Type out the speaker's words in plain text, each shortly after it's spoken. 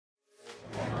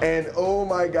and oh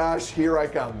my gosh, here I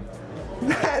come.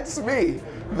 That's me.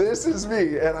 This is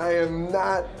me, and I am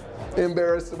not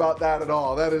embarrassed about that at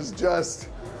all. That is just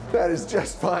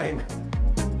fine.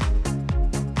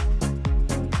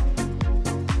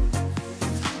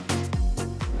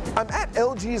 I'm at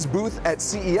LG's booth at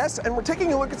CES, and we're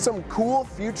taking a look at some cool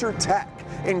future tech,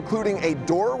 including a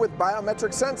door with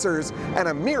biometric sensors and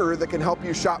a mirror that can help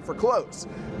you shop for clothes.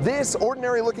 This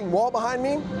ordinary looking wall behind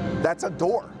me, that's a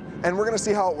door, and we're gonna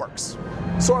see how it works.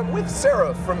 So I'm with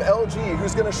Sarah from LG,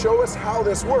 who's gonna show us how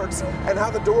this works and how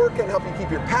the door can help you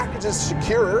keep your packages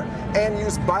secure and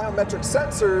use biometric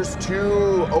sensors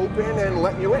to open and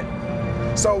let you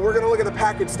in. So we're gonna look at the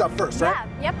package stuff first, right?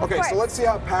 Yeah, yep, Okay, so let's see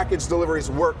how package deliveries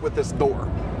work with this door.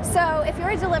 So if you're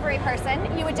a delivery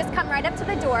person, you would just come right up to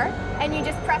the door and you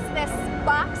just press this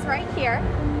box right here,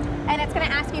 and it's gonna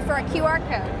ask you for a QR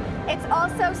code. It's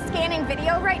also scanning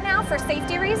video right now for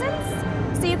safety reasons.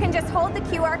 So you can just hold the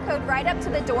QR code right up to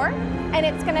the door, and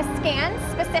it's gonna scan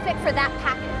specific for that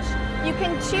package. You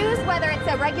can choose whether it's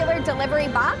a regular delivery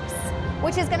box,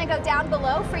 which is gonna go down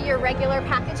below for your regular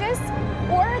packages,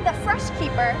 or the Fresh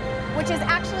Keeper, which is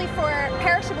actually for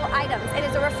perishable items. It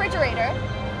is a refrigerator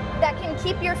that can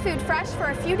keep your food fresh for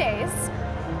a few days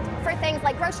for things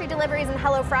like grocery deliveries and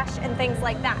HelloFresh and things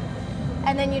like that.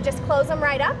 And then you just close them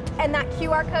right up, and that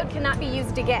QR code cannot be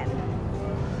used again.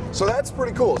 So that's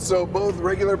pretty cool. So both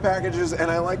regular packages, and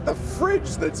I like the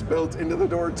fridge that's built into the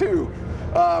door too.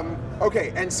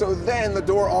 Okay, and so then the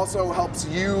door also helps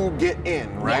you get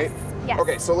in, right? Yes.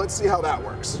 Okay, so let's see how that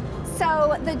works.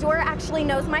 So the door actually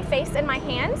knows my face and my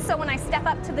hand, so when I step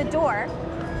up to the door,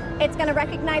 it's gonna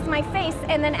recognize my face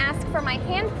and then ask for my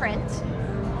handprint,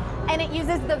 and it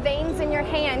uses the veins in your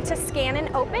hand to scan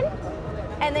and open,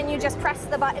 and then you just press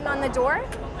the button on the door,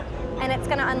 and it's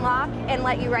gonna unlock and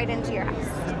let you right into your house.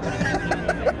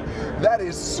 That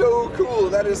is so cool.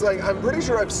 That is like, I'm pretty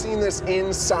sure I've seen this in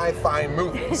sci-fi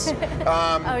movies.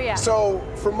 Oh yeah. So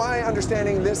from my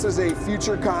understanding, this is a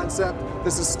future concept.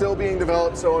 This is still being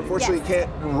developed, so unfortunately you can't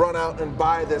run out and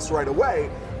buy this right away,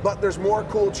 but there's more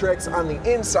cool tricks on the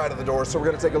inside of the door, so we're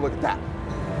gonna take a look at that.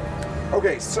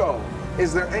 Okay, so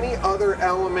is there any other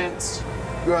elements?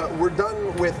 We're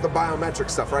done with the biometric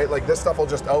stuff, right? Like this stuff will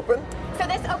just open? So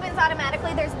this opens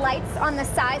automatically. There's lights on the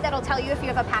side that'll tell you if you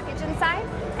have a package inside,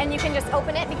 and you can just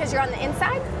open it because you're on the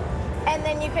inside, and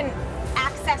then you can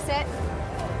access it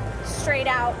straight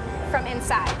out from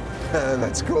inside.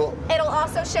 That's cool. It'll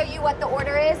also show you what the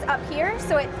order is up here,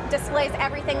 so it displays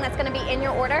everything that's going to be in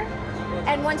your order.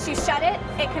 And once you shut it,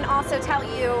 it can also tell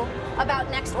you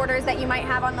about next orders that you might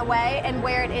have on the way and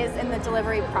where it is in the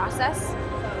delivery process.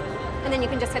 And then you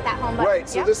can just hit that home button. Right,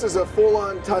 so this is a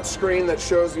full-on touch screen that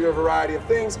shows you a variety of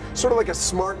things, sort of like a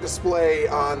smart display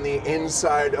on the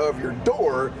inside of your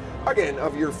door, again,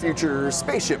 of your future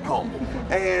spaceship home.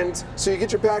 And so you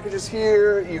get your packages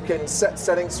here, you can set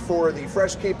settings for the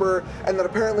Fresh Keeper, and then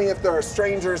apparently if there are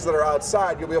strangers that are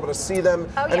outside, you'll be able to see them,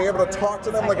 and you're able to talk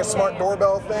to them like a smart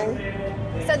doorbell thing.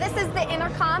 So this is the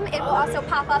intercom. It will also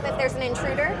pop up if there's an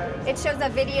intruder. It shows a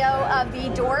video of the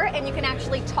door, and you can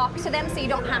actually talk to them, so you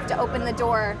don't have to open the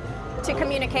door to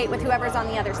communicate with whoever's on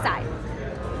the other side.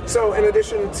 So in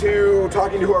addition to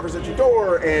talking to whoever's at your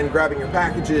door and grabbing your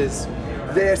packages,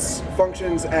 this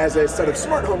functions as a set of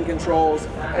smart home controls,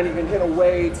 and you can hit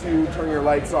away to turn your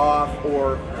lights off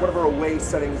or whatever away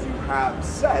settings you have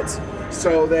set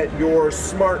so that your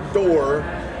smart door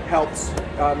helps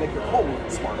make your home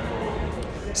smarter.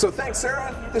 So thanks,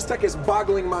 Sarah. This tech is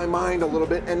boggling my mind a little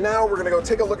bit, and now we're gonna go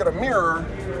take a look at a mirror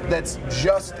that's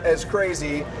just as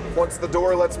crazy. Once the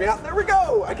door lets me out, there we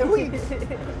go, I can leave.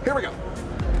 Here we go.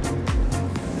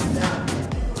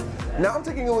 Now I'm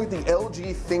taking a look at the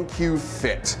LG ThinQ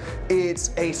Fit. It's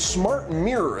a smart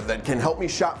mirror that can help me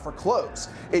shop for clothes.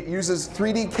 It uses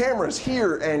 3D cameras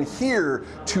here and here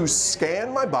to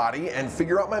scan my body and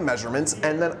figure out my measurements,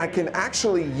 and then I can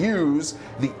actually use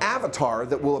the avatar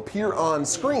that will appear on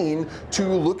screen to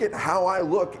look at how I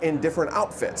look in different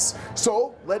outfits.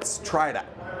 So let's try it out.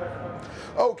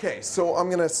 Okay, so I'm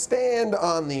gonna stand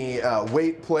on the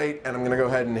weight plate, and I'm gonna go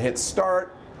ahead and hit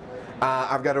start.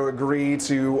 I've got to agree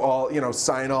to all,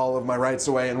 sign all of my rights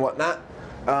away and whatnot.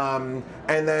 And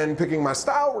then picking my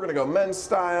style, we're gonna go men's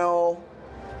style.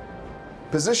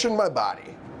 Position my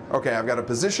body. Okay, I've got to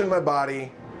position my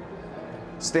body,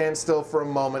 stand still for a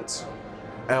moment,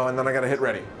 and then I gotta hit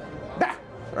ready. Bah!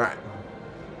 All right.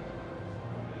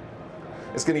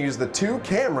 It's gonna use the two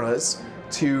cameras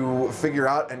to figure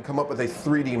out and come up with a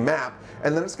 3D map,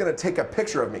 and then it's gonna take a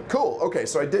picture of me. Cool, okay,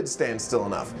 so I did stand still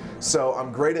enough. So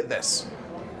I'm great at this.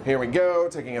 Here we go,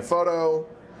 taking a photo,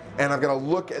 and I've gotta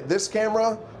look at this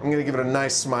camera. I'm gonna give it a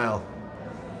nice smile.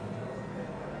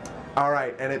 All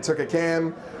right, and it took a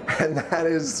cam, and that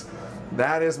is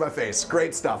my face.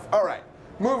 Great stuff. All right,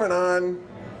 moving on,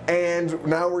 and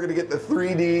now we're gonna get the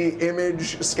 3D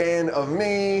image scan of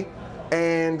me,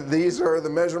 and these are the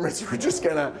measurements. We're just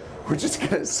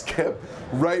gonna skip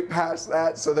right past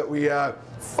that so that we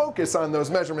focus on those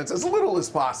measurements as little as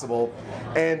possible.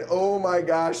 And oh my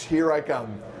gosh, here I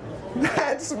come.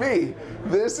 That's me.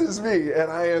 This is me, and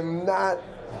I am not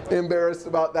embarrassed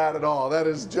about that at all. That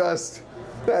is just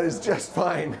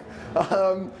fine.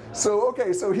 So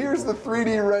here's the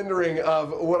 3D rendering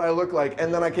of what I look like,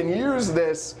 and then I can use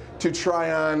this to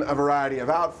try on a variety of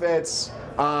outfits.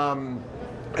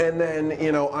 And then,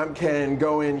 you know, I can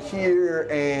go in here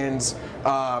and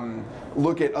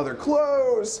look at other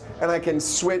clothes, and I can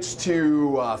switch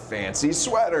to a fancy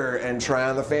sweater and try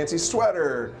on the fancy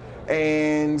sweater,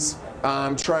 and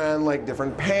try on like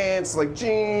different pants, like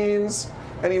jeans,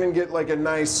 and even get like a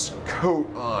nice coat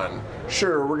on.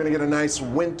 Sure, we're gonna get a nice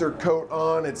winter coat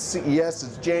on. It's CES,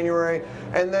 it's January,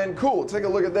 and then cool, take a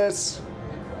look at this,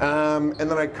 and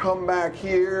then I come back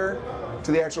here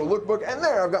to the actual lookbook, and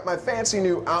there I've got my fancy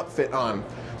new outfit on.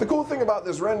 The cool thing about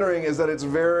this rendering is that it's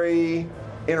very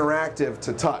interactive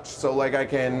to touch. So like I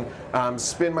can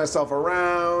spin myself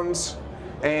around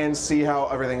and see how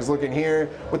everything's looking here.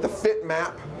 With the fit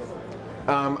map,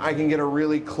 I can get a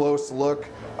really close look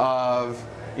of,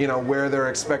 you know, where they're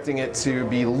expecting it to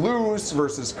be loose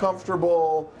versus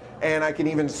comfortable, and I can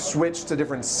even switch to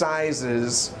different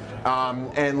sizes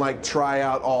and like try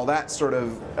out all that sort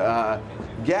of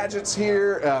gadgets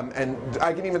here, and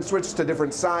I can even switch to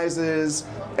different sizes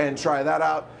and try that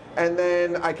out. And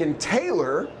then I can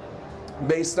tailor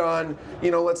based on,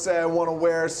 you know, let's say I want to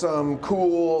wear some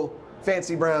cool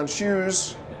fancy brown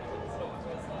shoes,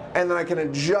 and then I can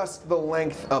adjust the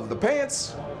length of the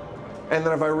pants. And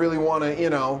then if I really want to, you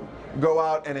know, go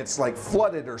out and it's like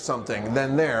flooded or something,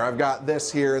 then there, I've got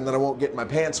this here, and then I won't get my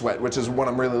pants wet, which is what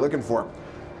I'm really looking for.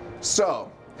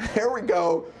 So here we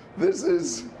go. This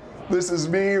is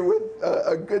me with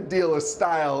a good deal of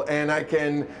style, and I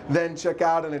can then check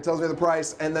out, and it tells me the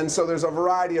price, and then so there's a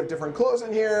variety of different clothes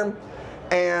in here,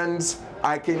 and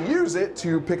I can use it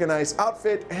to pick a nice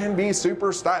outfit and be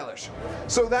super stylish.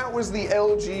 So that was the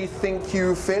LG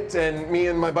ThinQ Fit, and me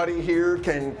and my buddy here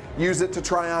can use it to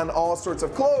try on all sorts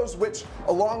of clothes, which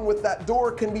along with that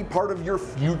door can be part of your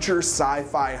future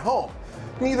sci-fi home.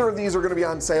 Neither of these are going to be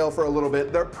on sale for a little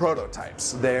bit. They're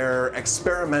prototypes. They're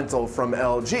experimental from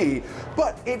LG,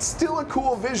 but it's still a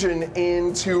cool vision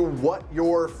into what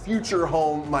your future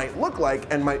home might look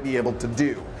like and might be able to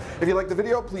do. If you like the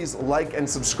video, please like and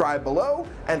subscribe below,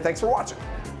 and thanks for watching.